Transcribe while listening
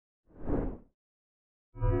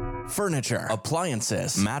furniture,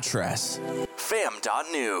 appliances, mattress.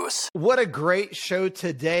 Fam.news. What a great show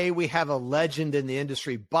today. We have a legend in the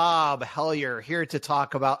industry, Bob Hellyer, here to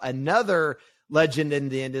talk about another legend in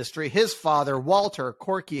the industry, his father, Walter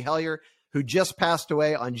Corky Hellyer, who just passed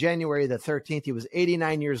away on January the 13th. He was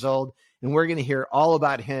 89 years old, and we're going to hear all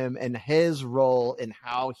about him and his role in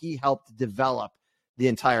how he helped develop the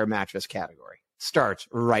entire mattress category. Starts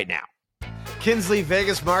right now. Kinsley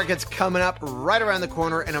Vegas Market's coming up right around the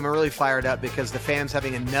corner, and I'm really fired up because the fam's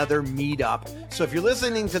having another meetup. So if you're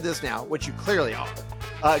listening to this now, which you clearly are,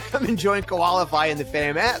 come and join Koalify and the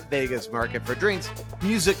fam at Vegas Market for drinks,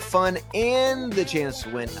 music, fun, and the chance to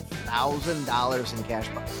win $1,000 in cash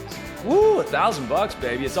prizes. Woo, $1,000,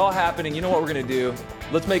 baby. It's all happening. You know what we're going to do?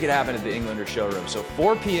 Let's make it happen at the Englander Showroom. So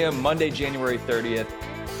 4 p.m. Monday, January 30th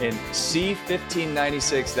in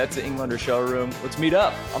C1596. That's the Englander Showroom. Let's meet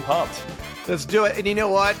up. I'm pumped. Let's do it. And you know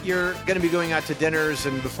what? You're going to be going out to dinners,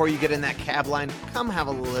 and before you get in that cab line, come have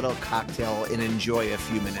a little cocktail and enjoy a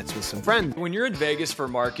few minutes with some friends. When you're in Vegas for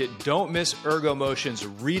Market, don't miss Ergo Motion's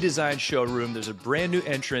redesigned showroom. There's a brand new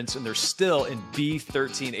entrance, and they're still in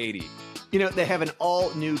B1380. You know, they have an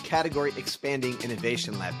all-new category expanding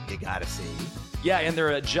innovation lab you got to see. Yeah, and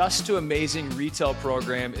their Just to Amazing retail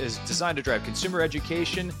program is designed to drive consumer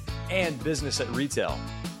education and business at retail.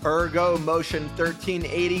 Ergo Motion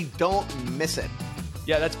 1380. Don't miss it.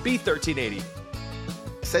 Yeah, that's B1380.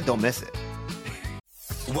 I said don't miss it.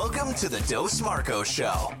 Welcome to the Dos Marcos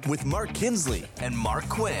Show with Mark Kinsley and Mark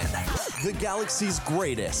Quinn. The galaxy's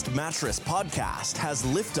greatest mattress podcast has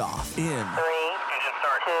liftoff in 3, engine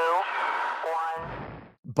start, 2, 1.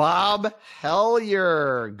 Bob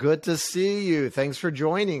Hellyer, good to see you. Thanks for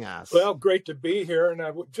joining us. Well, great to be here. And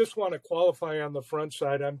I just want to qualify on the front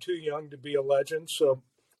side. I'm too young to be a legend. So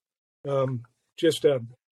just a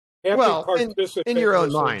happy participant in your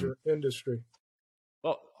own mind. Industry.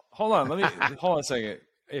 Well, hold on. Hold on a second.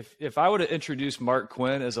 If I would have introduced Mark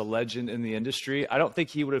Quinn as a legend in the industry, I don't think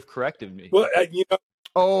he would have corrected me. Well, I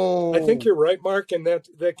think you're right, Mark. And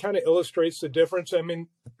that kind of illustrates the difference. I mean,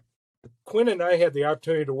 Quinn and I had the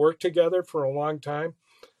opportunity to work together for a long time.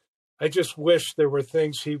 I just wish there were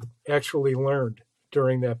things he actually learned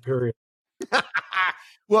during that period.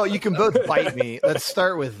 Well, you can both bite me. Let's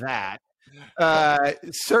start with that.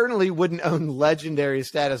 Certainly wouldn't own legendary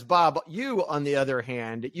status. Bob, you, on the other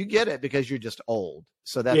hand, you get it because you're just old.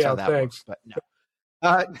 So that's how that works. But no.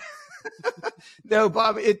 No,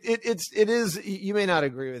 Bob, it is, you may not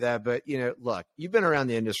agree with that, but look, you've been around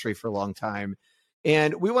the industry for a long time.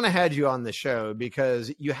 And we want to have you on the show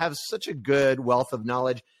because you have such a good wealth of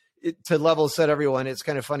knowledge. To level set everyone, it's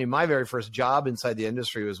kind of funny. My very first job inside the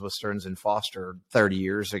industry was with Stearns & Foster 30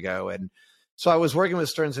 years ago. And so I was working with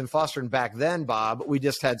Stearns & Foster. And back then, Bob, we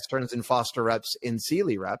just had Stearns & Foster reps and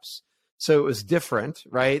Sealy reps. So it was different,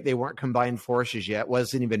 right? They weren't combined forces yet. It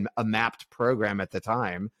wasn't even a mapped program at the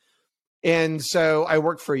time. And so I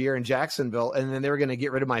worked for a year in Jacksonville, and then they were going to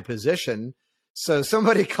get rid of my position. So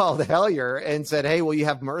somebody called Hellyer and said, hey, will you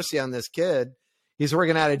have mercy on this kid? He's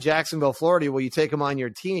working out of Jacksonville, Florida. Will you take him on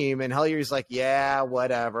your team? And Hellyer's like, yeah,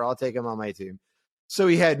 whatever. I'll take him on my team. So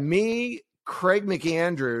he had me, Craig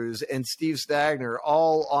McAndrews, and Steve Stagner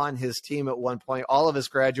all on his team at one point. All of us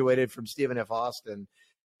graduated from Stephen F. Austin.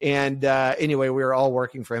 And anyway, we were all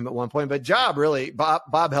working for him at one point. But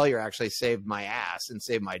Bob Hellyer actually saved my ass and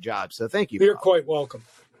saved my job. So thank you. You're Bob. quite welcome.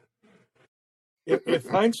 If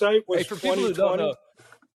hindsight was 2020.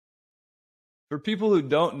 For people who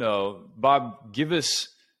don't know, Bob, give us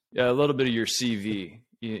a little bit of your CV.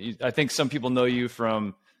 I think some people know you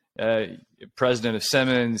from president of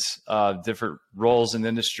Simmons, different roles in the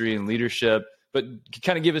industry and leadership, but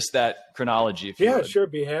kind of give us that chronology. If you would. Sure.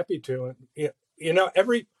 Be happy to.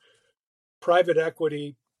 Every private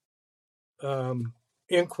equity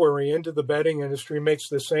inquiry into the bedding industry makes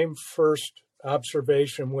the same first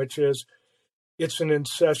observation, which is it's an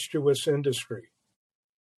incestuous industry.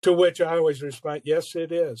 To which I always respond, yes,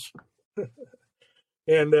 it is.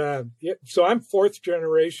 And so I'm fourth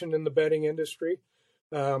generation in the bedding industry.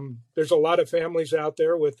 There's a lot of families out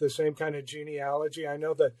there with the same kind of genealogy. I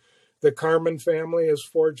know that the Carmen family is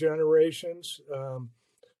 4 generations.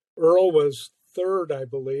 Earl was third, I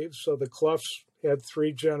believe. So the Cloughs had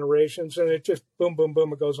 3 generations, and it just boom, boom,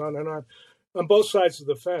 boom. It goes on and on both sides of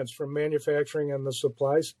the fence, from manufacturing and the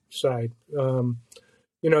supply side.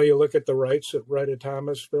 You look at the Wrights at Wright of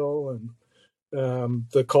Thomasville and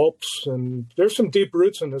the Culps, and there's some deep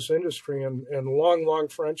roots in this industry and long, long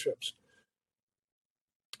friendships.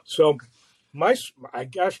 So my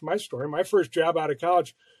story, my first job out of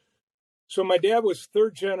college. So my dad was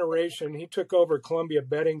 3rd generation. He took over Columbia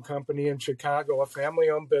Bedding Company in Chicago, a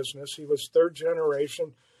family-owned business. He was 3rd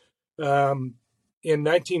generation. In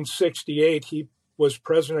 1968, he was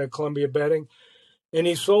president of Columbia Bedding, and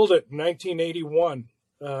he sold it in 1981,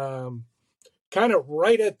 kind of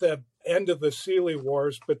right at the end of the Sealy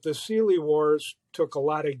Wars. But the Sealy Wars took a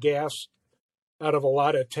lot of gas out of a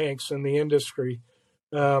lot of tanks in the industry.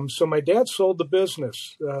 So my dad sold the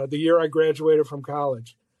business the year I graduated from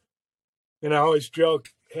college. And I always joke,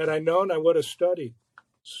 had I known, I would have studied.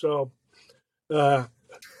 So I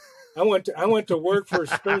went to work for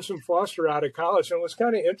Stearns and Foster out of college, and it was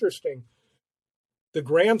kind of interesting. The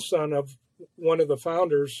grandson of one of the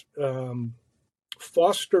founders,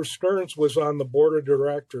 Foster Stearns, was on the board of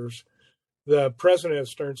directors. The president of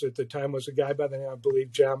Stearns at the time was a guy by the name, I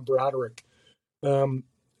believe, John Broderick. So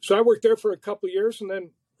I worked there for a couple of years, and then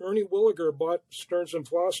Ernie Williger bought Stearns and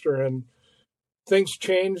Foster, and things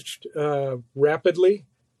changed rapidly.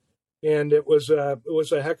 And it was a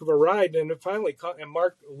heck of a ride. And it finally caught, and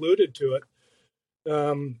Mark alluded to it,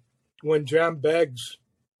 when John Beggs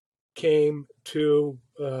came to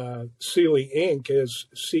Sealy Inc. as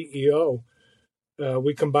CEO.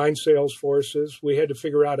 We combined sales forces. We had to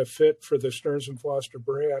figure out a fit for the Stearns and Foster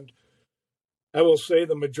brand. I will say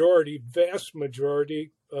the vast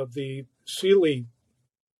majority of the Sealy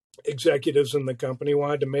executives in the company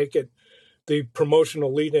wanted to make it the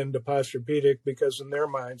promotional lead-in to Posturepedic, because in their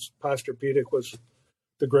minds, Posturepedic was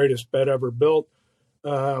the greatest bed ever built.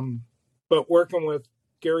 But working with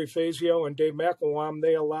Gary Fazio and Dave McElwain,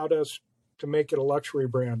 they allowed us to make it a luxury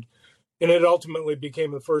brand. And it ultimately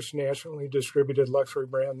became the first nationally distributed luxury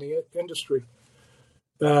brand in the industry.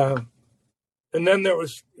 And then there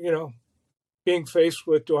was, being faced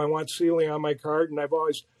with, do I want Sealy on my card? And I've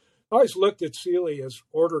always looked at Sealy as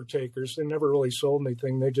order takers. They never really sold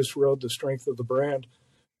anything. They just rode the strength of the brand.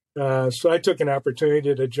 So I took an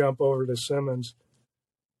opportunity to jump over to Simmons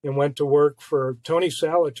and went to work for Tony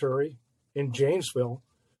Salvatore in Janesville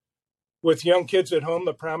with young kids at home.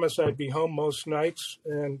 The promise I'd be home most nights.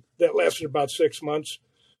 And that lasted about 6 months,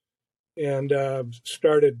 and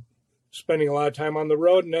started spending a lot of time on the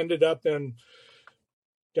road, and ended up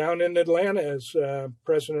down in Atlanta as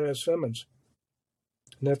president of Simmons.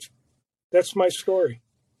 And that's my story.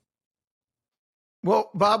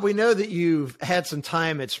 Well, Bob, we know that you've had some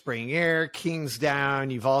time at Spring Air,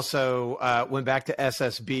 Kingsdown. You've also went back to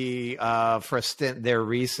SSB for a stint there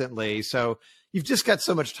recently. So you've just got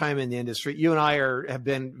so much time in the industry. You and I have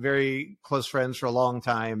been very close friends for a long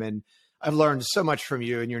time, and I've learned so much from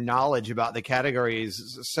you, and your knowledge about the category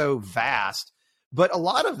is so vast. But a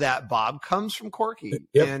lot of that, Bob, comes from Corky.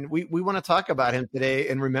 Yep. And we want to talk about him today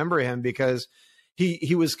and remember him because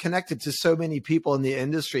he was connected to so many people in the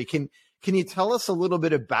industry. Can you tell us a little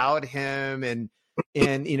bit about him and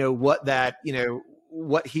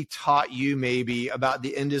what he taught you maybe about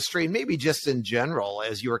the industry and maybe just in general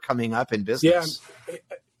as you were coming up in business?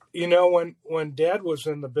 Yeah. When Dad was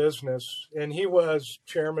in the business, and he was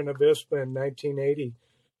chairman of ISPA in 1980,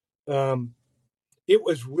 it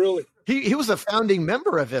was really... He was a founding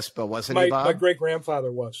member of ISPA, wasn't he, Bob? My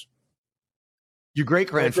great-grandfather was. Your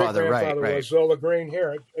great-grandfather, right. Was Zola Green.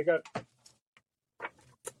 Here, I got...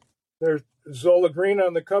 There's Zola Green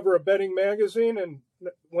on the cover of Bedding Magazine, and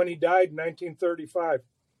when he died in 1935.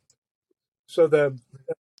 So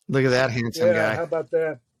look at that handsome guy. How about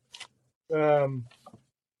that?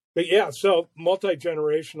 But yeah, so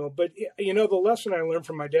multi-generational. But the lesson I learned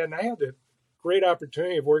from my dad, and I had the great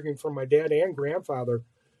opportunity of working for my dad and grandfather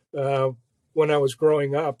when I was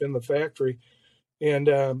growing up in the factory,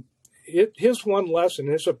 and his one lesson,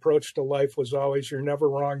 his approach to life was always, "You're never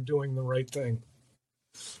wrong doing the right thing."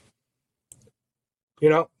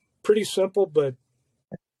 Pretty simple, but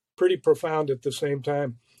pretty profound at the same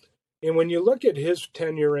time. And when you look at his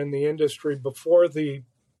tenure in the industry before the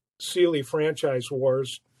Sealy franchise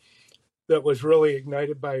wars that was really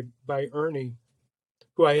ignited by Ernie,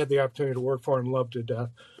 who I had the opportunity to work for and loved to death,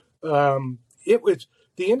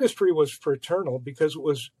 the industry was fraternal because it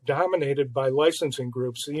was dominated by licensing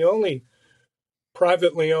groups. The only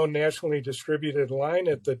privately owned, nationally distributed line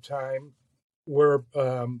at the time were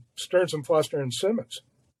Stearns and Foster and Simmons.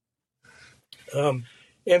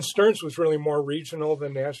 And Stearns was really more regional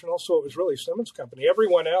than national, so it was really Simmons Company.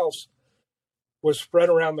 Everyone else was spread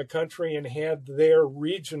around the country and had their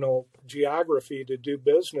regional geography to do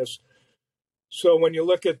business. So when you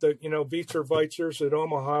look at the, Vietzer Weitzers at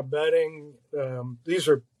Omaha Bedding, these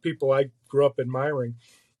are people I grew up admiring,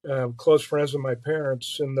 close friends of my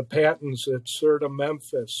parents, and the Pattons at Serta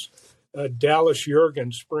Memphis, Dallas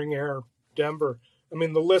Jurgen, Spring Air, Denver. I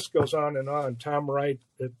mean, the list goes on and on. Tom Wright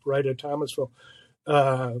at Thomasville.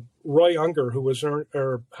 Roy Unger, who was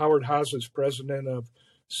Howard Haas's president of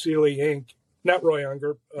Sealy Inc. Not Roy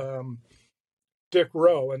Unger. Dick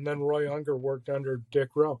Rowe, and then Roy Unger worked under Dick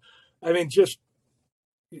Rowe. I mean, just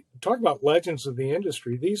talk about legends of the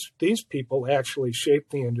industry. These people actually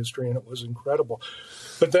shaped the industry, and it was incredible.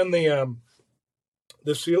 But then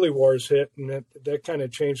the Sealy Wars hit, and that kind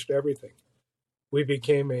of changed everything. We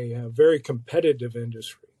became a very competitive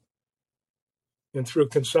industry. And through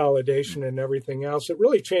consolidation and everything else, it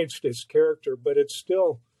really changed its character, but it's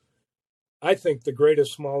still, I think, the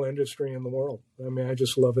greatest small industry in the world. I mean, I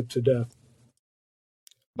just love it to death.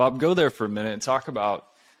 Bob, go there for a minute and talk about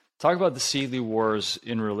the Sealy Wars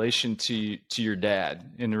in relation to your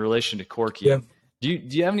dad, in relation to Corky. Yeah. Do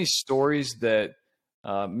you have any stories that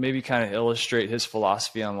maybe kind of illustrate his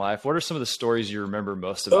philosophy on life? What are some of the stories you remember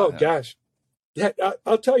most about him? Gosh. Yeah,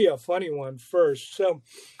 I'll tell you a funny one first. So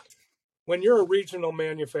when you're a regional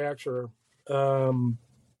manufacturer,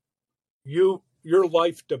 your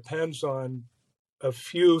life depends on a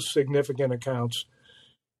few significant accounts.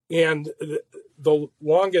 And the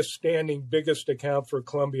longest standing, biggest account for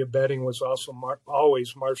Columbia Bedding was also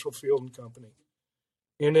always Marshall Field and Company.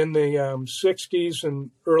 And in the 60s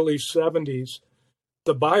and early 70s,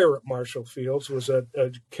 the buyer at Marshall Fields was a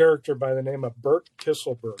character by the name of Bert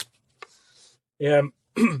Kisselberg. And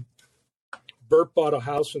Bert bought a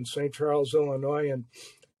house in St. Charles, Illinois, and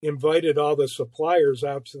invited all the suppliers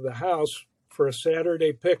out to the house for a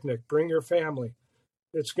Saturday picnic. Bring your family.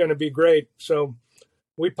 It's going to be great. So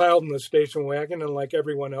we piled in the station wagon, and like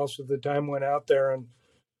everyone else at the time, went out there. And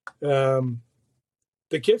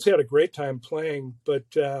the kids had a great time playing, but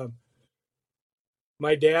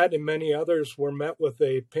my dad and many others were met with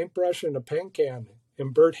a paintbrush and a paint can,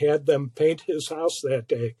 and Bert had them paint his house that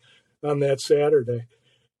day on that Saturday.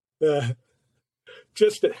 I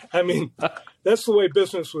mean, that's the way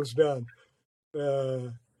business was done.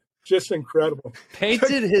 Just incredible.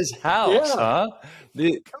 Painted his house, Yeah. huh?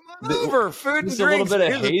 Come over, food and Just a little drinks. bit of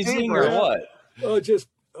Here's the hazing paper. or what? Oh, just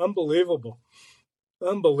unbelievable.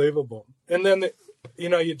 Unbelievable. And then, you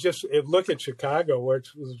look at Chicago,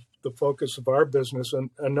 which was the focus of our business. And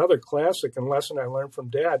another classic and lesson I learned from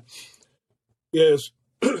Dad is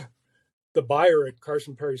the buyer at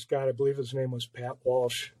Carson Perry Scott, I believe his name was Pat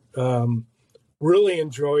Walsh, really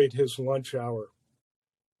enjoyed his lunch hour.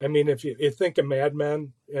 I mean, if you think of Mad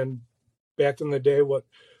Men, and back in the day, what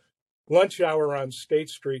lunch hour on State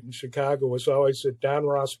Street in Chicago was always at Don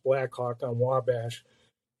Ross Blackhawk on Wabash,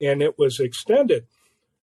 and it was extended.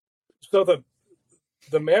 So the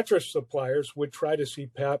mattress suppliers would try to see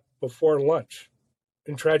Pat before lunch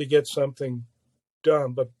and try to get something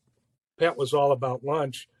done, but Pat was all about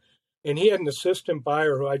lunch. And he had an assistant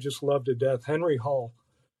buyer who I just loved to death, Henry Hall.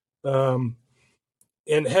 And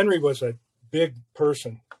Henry was a big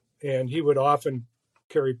person, and he would often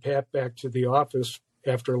carry Pat back to the office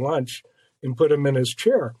after lunch and put him in his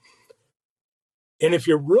chair. And if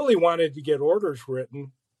you really wanted to get orders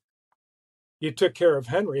written, you took care of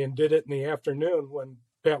Henry and did it in the afternoon when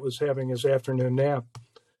Pat was having his afternoon nap.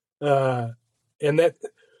 So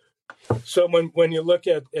when you look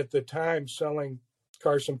at the time, selling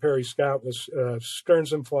Carson Perry Scott was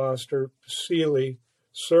Stearns & Foster, Sealy,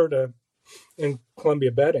 Serta, and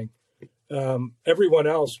Columbia Bedding. Everyone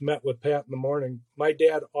else met with Pat in the morning. My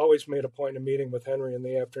dad always made a point of meeting with Henry in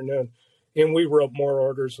the afternoon, and we wrote more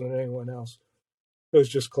orders than anyone else. It was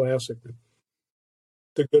just classic.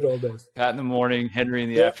 The good old days. Pat in the morning, Henry in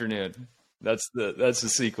the afternoon. That's the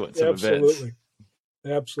sequence of Absolutely. events.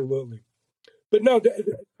 Absolutely. But no,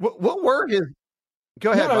 What word is?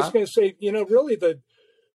 Go ahead. I was Bob. going to say, really the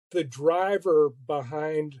driver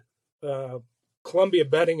behind Columbia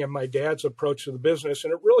Bedding and my dad's approach to the business,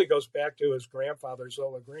 and it really goes back to his grandfather,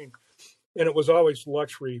 Zola Green, and it was always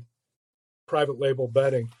luxury, private label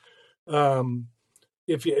bedding.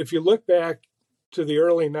 If you look back to the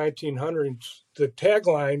early 1900s, the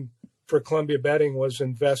tagline for Columbia Bedding was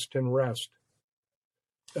 "Invest and Rest."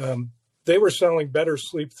 They were selling better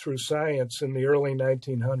sleep through science in the early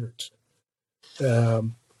 1900s.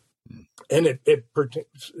 And it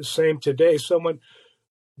same today. So when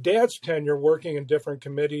Dad's tenure working in different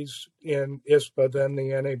committees in ISPA, then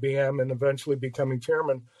the NABM, and eventually becoming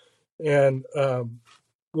chairman, and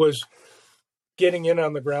was getting in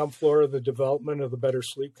on the ground floor of the development of the Better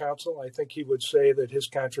Sleep Council, I think he would say that his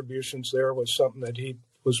contributions there was something that he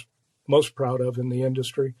was most proud of in the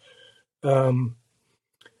industry. And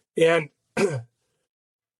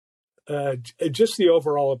just the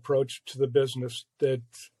overall approach to the business that,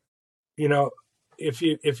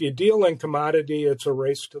 if you deal in commodity, it's a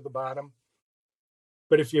race to the bottom.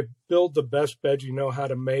 But if you build the best bed you know how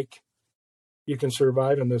to make, you can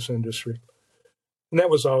survive in this industry. And that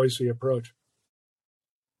was always the approach.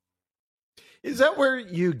 Is that where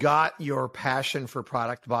you got your passion for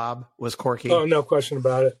product, Bob? Was Corky? Oh, no question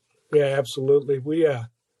about it. Yeah, absolutely. We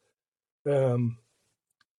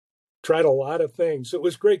tried a lot of things. It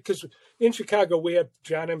was great because in Chicago we had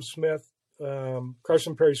John M. Smith,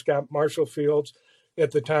 Carson Perry Scott, Marshall Fields,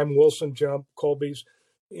 at the time Wilson Jump, Colby's,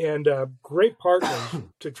 and great partners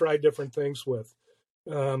to try different things with.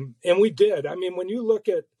 And we did. I mean, when you look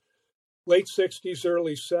at late 60s,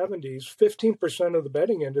 early 70s, 15% of the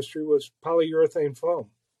bedding industry was polyurethane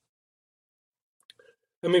foam.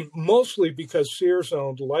 I mean, mostly because Sears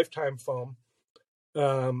owned Lifetime Foam,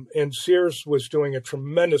 and Sears was doing a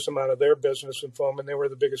tremendous amount of their business in foam, and they were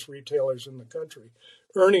the biggest retailers in the country.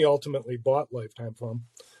 Ernie ultimately bought Lifetime Foam.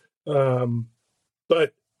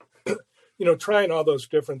 But, trying all those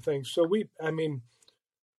different things. So we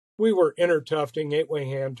were intertufting, 8-way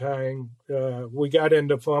hand tying. We got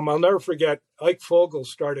into foam. I'll never forget, Ike Fogel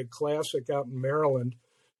started Classic out in Maryland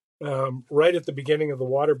right at the beginning of the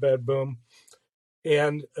waterbed boom.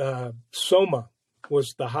 And Soma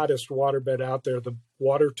was the hottest waterbed out there, the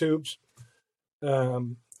water tubes.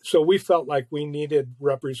 So we felt like we needed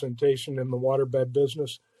representation in the waterbed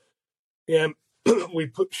business. And we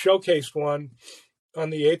showcased one on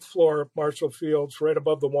the 8th floor of Marshall Fields, right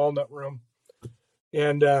above the Walnut Room.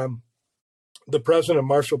 And the president of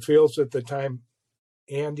Marshall Fields at the time,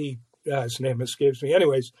 Andy, his name escapes me.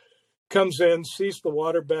 Anyways, comes in, sees the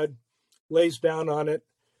waterbed, lays down on it,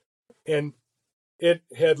 and it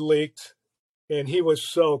had leaked, and he was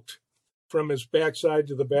soaked from his backside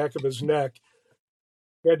to the back of his neck.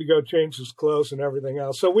 He had to go change his clothes and everything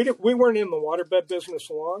else. So we weren't in the waterbed business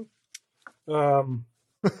long.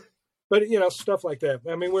 But, stuff like that.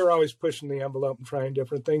 I mean, we were always pushing the envelope and trying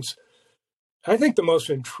different things. I think the most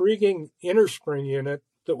intriguing innerspring unit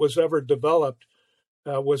that was ever developed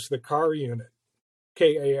was the Carr unit,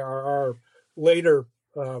 KARR, later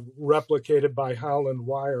replicated by Holland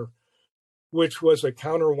Wire, which was a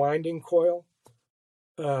counter-winding coil.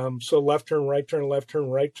 So left turn, right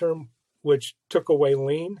turn, which took away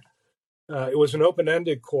lean. It was an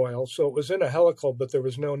open-ended coil, so it was in a helical, but there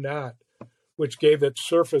was no knot, which gave it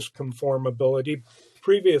surface conformability.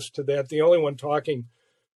 Previous to that, the only one talking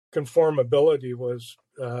conformability was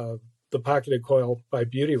the pocketed coil by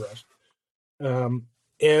Beautyrest.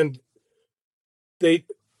 And they,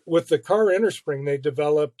 with the Carr innerspring, they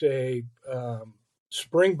developed a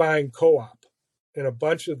spring buying co-op, and a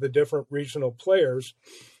bunch of the different regional players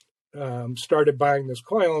started buying this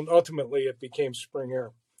coil, and ultimately it became Spring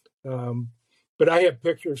Air. But I have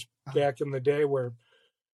pictures back in the day where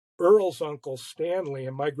Earl's uncle Stanley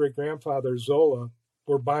and my great-grandfather Zola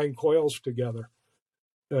were buying coils together,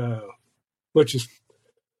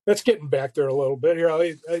 that's getting back there a little bit. Here,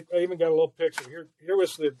 I even got a little picture. Here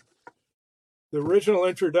was the original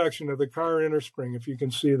introduction of the Carr innerspring, if you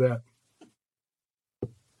can see that.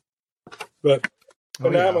 But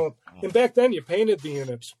phenomenal. Yeah. And back then you painted the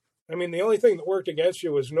units. I mean, the only thing that worked against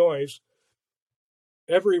you was noise.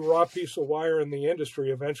 Every raw piece of wire in the industry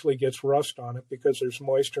eventually gets rust on it because there's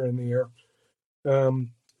moisture in the air.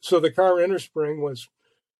 So the Carr innerspring was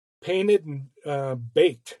painted and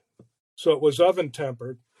baked. So it was oven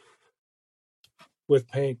tempered with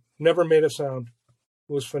paint. Never made a sound.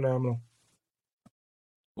 It was phenomenal.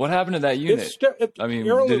 What happened to that unit?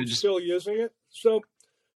 Heirloom's still using it. So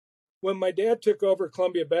when my dad took over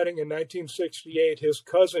Columbia Bedding in 1968, his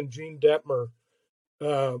cousin, Gene Detmer,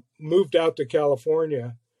 moved out to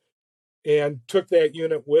California and took that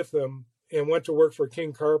unit with him and went to work for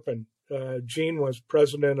King Karpin. Gene was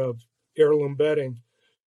president of Heirloom Bedding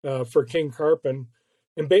for King Karpin,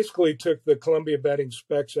 and basically took the Columbia Bedding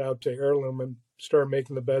specs out to Heirloom and started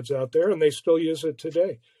making the beds out there, and they still use it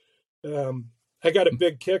today. I got a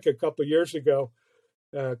big kick a couple of years ago.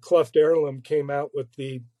 Cleft Heirloom came out with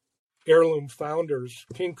the Heirloom Founders,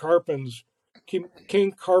 King Karpin's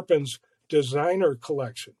designer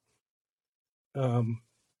collection.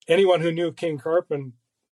 Anyone who knew King Karpin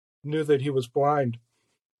knew that he was blind.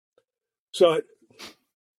 So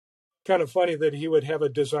kind of funny that he would have a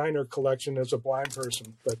designer collection as a blind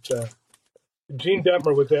person. But Gene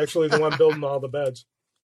Detmer was actually the one building all the beds.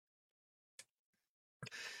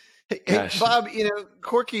 Hey, Bob,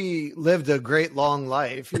 Corky lived a great long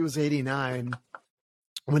life. He was 89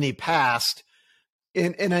 when he passed.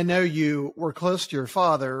 And I know you were close to your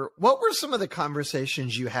father. What were some of the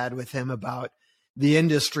conversations you had with him about the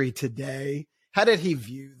industry today? How did he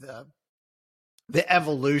view the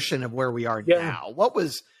evolution of where we are now? What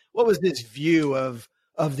was his view of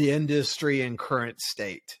the industry and current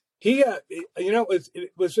state? He,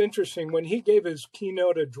 it was interesting when he gave his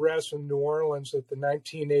keynote address in New Orleans at the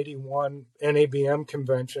 1981 NABM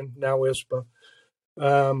convention, now ISPA.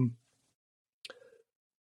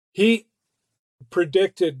 He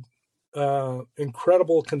predicted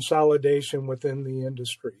incredible consolidation within the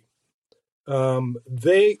industry.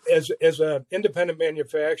 They, as an independent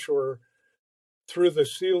manufacturer, through the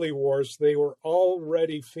Sealy Wars, they were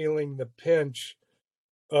already feeling the pinch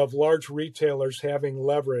of large retailers having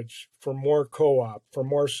leverage for more co-op, for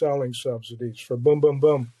more selling subsidies, for boom, boom,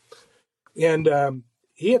 boom. And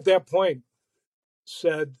he, at that point,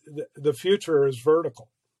 said the future is vertical.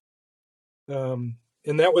 And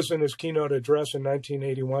that was in his keynote address in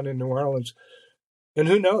 1981 in New Orleans. And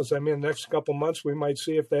who knows? I mean, the next couple months, we might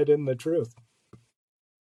see if that isn't the truth.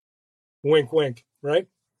 Wink, wink, right?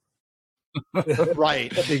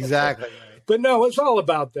 Right, exactly. But no, it's all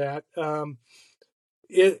about that.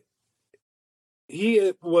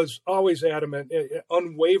 He was always adamant,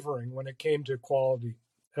 unwavering when it came to quality.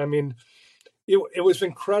 I mean, it was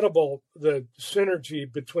incredible, the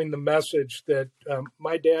synergy between the message that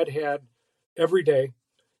my dad had every day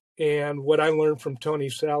and what I learned from Tony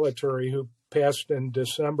Salvatore, who passed in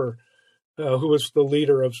December, who was the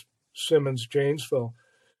leader of Simmons Janesville.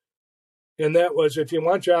 And that was, if you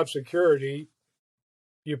want job security,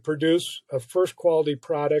 you produce a first quality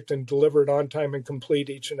product and deliver it on time and complete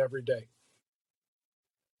each and every day.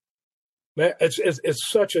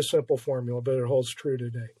 It's such a simple formula, but it holds true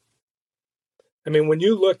today. I mean, when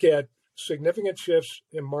you look at significant shifts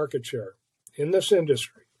in market share in this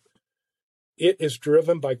industry, it is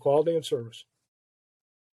driven by quality and service.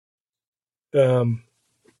 It's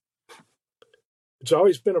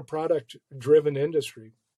always been a product-driven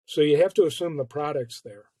industry, so you have to assume the product's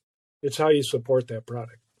there. It's how you support that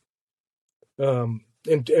product.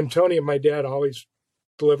 And Tony and my dad always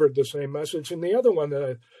delivered the same message. And the other one that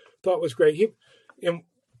I thought was great, and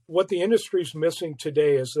what the industry's missing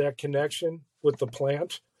today is that connection with the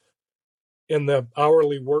plant and the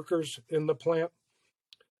hourly workers in the plant,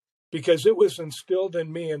 because it was instilled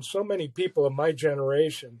in me and so many people of my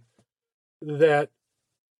generation that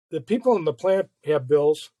the people in the plant have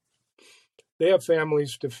bills, they have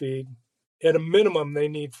families to feed. At a minimum, they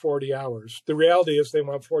need 40 hours. The reality is they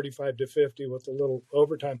want 45 to 50 with a little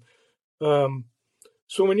overtime. So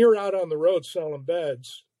when you're out on the road selling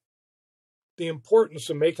beds, the importance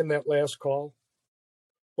of making that last call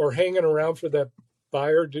or hanging around for that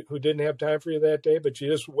buyer who didn't have time for you that day, but you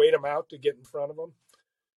just wait them out to get in front of them,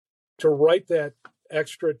 to write that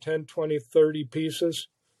extra 10, 20, 30 pieces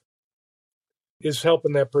is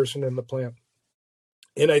helping that person in the plant.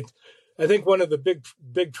 And I think one of the big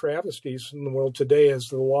travesties in the world today is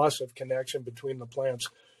the loss of connection between the plants.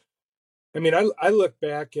 I mean, I look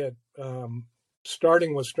back at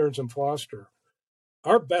starting with Stearns & Foster.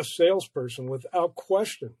 Our best salesperson, without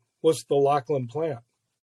question, was the Laughlin plant.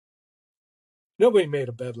 Nobody made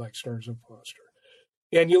a bed like Stearns & Foster.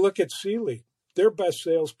 And you look at Sealy, their best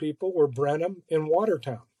salespeople were Brenham and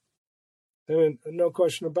Watertown. I mean, no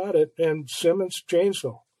question about it. And Simmons,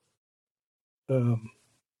 Janesville.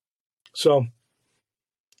 So,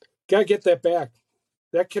 got to get that back.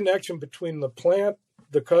 That connection between the plant,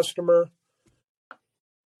 the customer,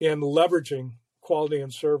 and leveraging quality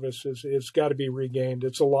and service is got to be regained.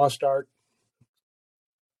 It's a lost art.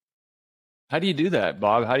 How do you do that,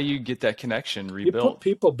 Bob? How do you get that connection rebuilt? You put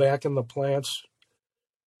people back in the plants.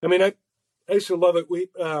 I mean, I used to love it.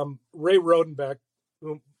 Ray Rodenbeck,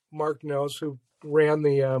 who Mark knows, who ran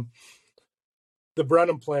the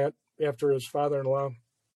Brenham plant after his father-in-law.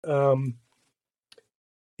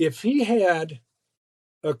 If he had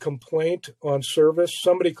a complaint on service,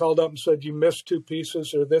 somebody called up and said, you missed 2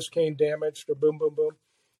 pieces, or this came damaged, or boom, boom, boom.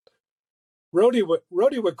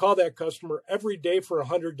 Rhodey would call that customer every day for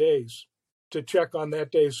 100 days to check on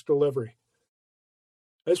that day's delivery.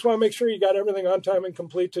 I just want to make sure you got everything on time and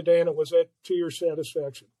complete today, and it was to your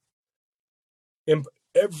satisfaction. And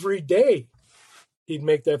every day he'd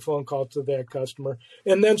make that phone call to that customer.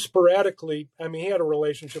 And then sporadically, I mean, he had a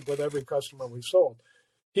relationship with every customer we sold.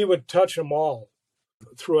 He would touch them all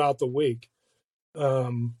throughout the week.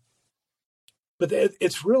 But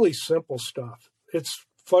it's really simple stuff. It's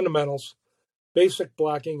fundamentals, basic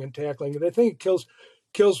blocking and tackling. The thing that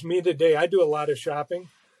kills me today, I do a lot of shopping,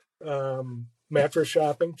 mattress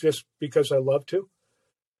shopping, just because I love to.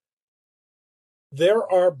 There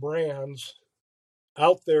are brands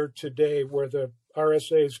out there today where the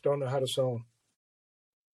RSAs don't know how to sell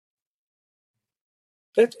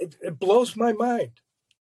them. It blows my mind.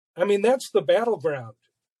 I mean, that's the battleground.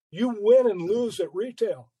 You win and lose at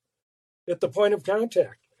retail, at the point of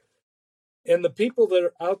contact. And the people that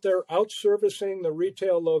are out there out-servicing the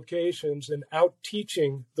retail locations and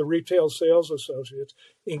out-teaching the retail sales associates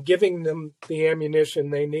and giving them the ammunition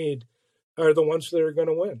they need are the ones that are going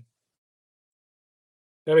to win.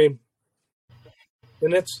 I mean,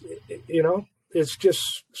 And it's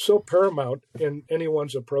just so paramount in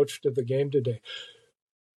anyone's approach to the game today.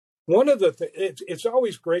 One of the it's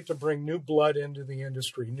always great to bring new blood into the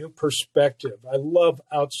industry, new perspective. I love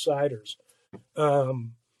outsiders.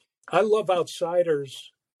 I love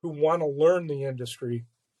outsiders who want to learn the industry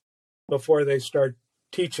before they start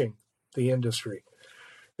teaching the industry.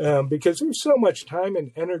 Because there's so much time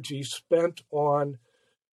and energy spent on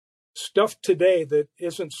stuff today that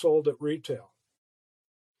isn't sold at retail.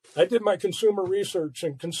 I did my consumer research,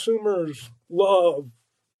 and consumers love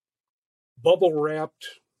bubble-wrapped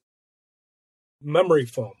memory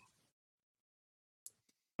foam.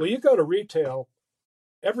 Well, you go to retail,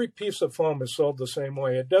 every piece of foam is sold the same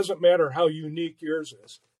way. It doesn't matter how unique yours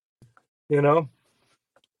is.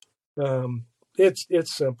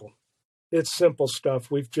 It's simple. It's simple stuff.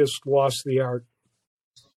 We've just lost the art.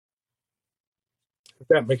 If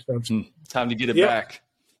that makes sense. Time to get it back.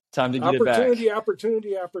 Time to get it back.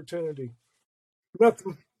 Opportunity.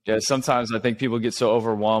 Nothing. Yeah, sometimes I think people get so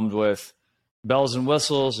overwhelmed with bells and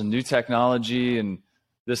whistles and new technology and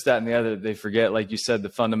this, that, and the other. They forget, like you said, the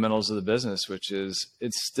fundamentals of the business, which is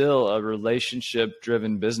it's still a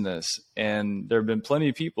relationship-driven business. And there have been plenty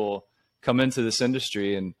of people come into this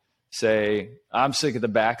industry and say, I'm sick of the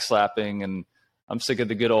backslapping and I'm sick of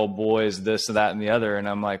the good old boys, this and that and the other. And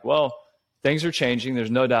I'm like, well, things are changing. There's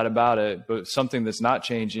no doubt about it. But something that's not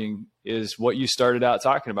changing is what you started out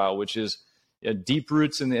talking about, which is deep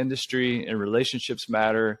roots in the industry, and relationships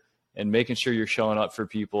matter, and making sure you're showing up for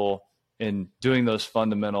people and doing those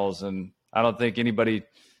fundamentals. And I don't think anybody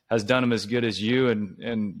has done them as good as you.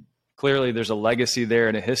 And clearly there's a legacy there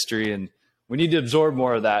and a history, and we need to absorb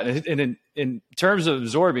more of that. And in terms of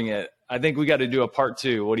absorbing it, I think we got to do a part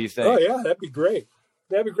 2. What do you think? Oh yeah, that'd be great.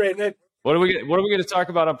 And what are we going to talk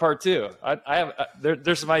about on part 2?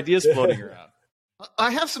 There's some ideas floating around.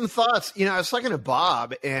 I have some thoughts. I was talking to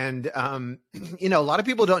Bob, and a lot of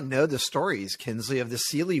people don't know the stories, Kinsley, of the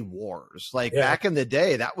Sealy Wars. Back in the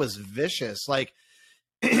day, that was vicious.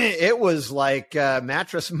 It was like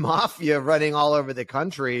mattress mafia running all over the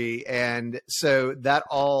country, and so that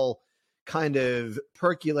all kind of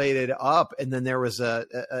percolated up, and then there was a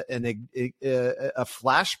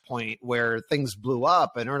flashpoint where things blew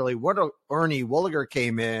up, and Ernie Wooliger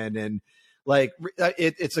came in, and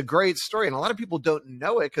it's a great story, and a lot of people don't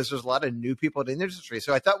know it because there's a lot of new people in the industry.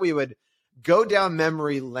 So I thought we would go down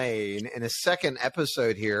memory lane in a second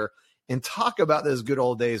episode here and talk about those good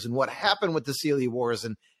old days and what happened with the Sealy Wars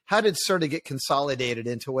and how did sort of get consolidated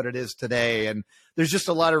into what it is today. And there's just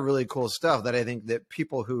a lot of really cool stuff that I think that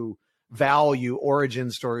people who value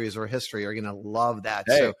origin stories or history are going to love that.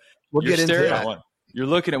 Hey, so we'll get into that. You're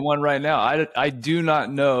looking at one right now. I do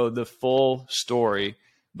not know the full story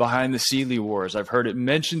behind the Sealy Wars. I've heard it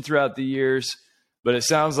mentioned throughout the years, but it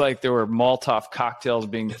sounds like there were Molotov cocktails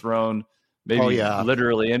being thrown, maybe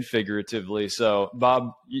literally and figuratively. So,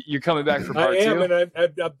 Bob, you're coming back for part 2? I am,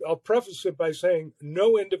 and I'll preface it by saying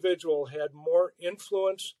no individual had more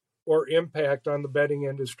influence or impact on the bedding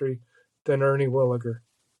industry than Ernie Wooliger.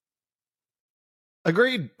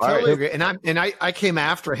 Agreed. Totally agree. And I came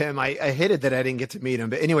after him. I hated that I didn't get to meet him.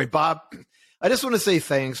 But anyway, Bob, I just want to say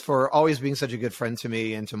thanks for always being such a good friend to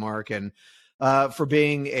me and to Mark, and for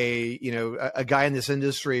being a guy in this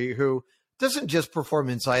industry who doesn't just perform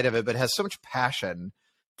inside of it, but has so much passion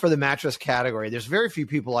for the mattress category. There's very few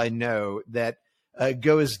people I know that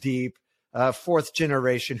go as deep, fourth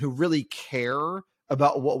generation, who really care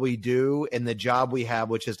about what we do and the job we have,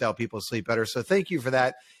 which is to help people sleep better. So thank you for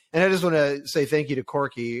that. And I just want to say thank you to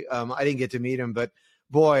Corky. I didn't get to meet him, but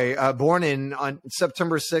boy, born on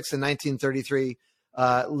September 6th in 1933,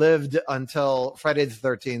 lived until Friday the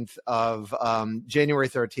 13th of January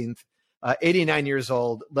 13th, 89 years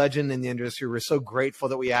old, legend in the industry. We're so grateful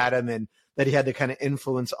that we had him and that he had the kind of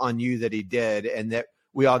influence on you that he did, and that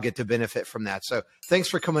we all get to benefit from that. So thanks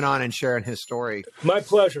for coming on and sharing his story. My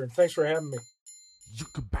pleasure. Thanks for having me. You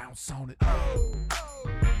can bounce on it.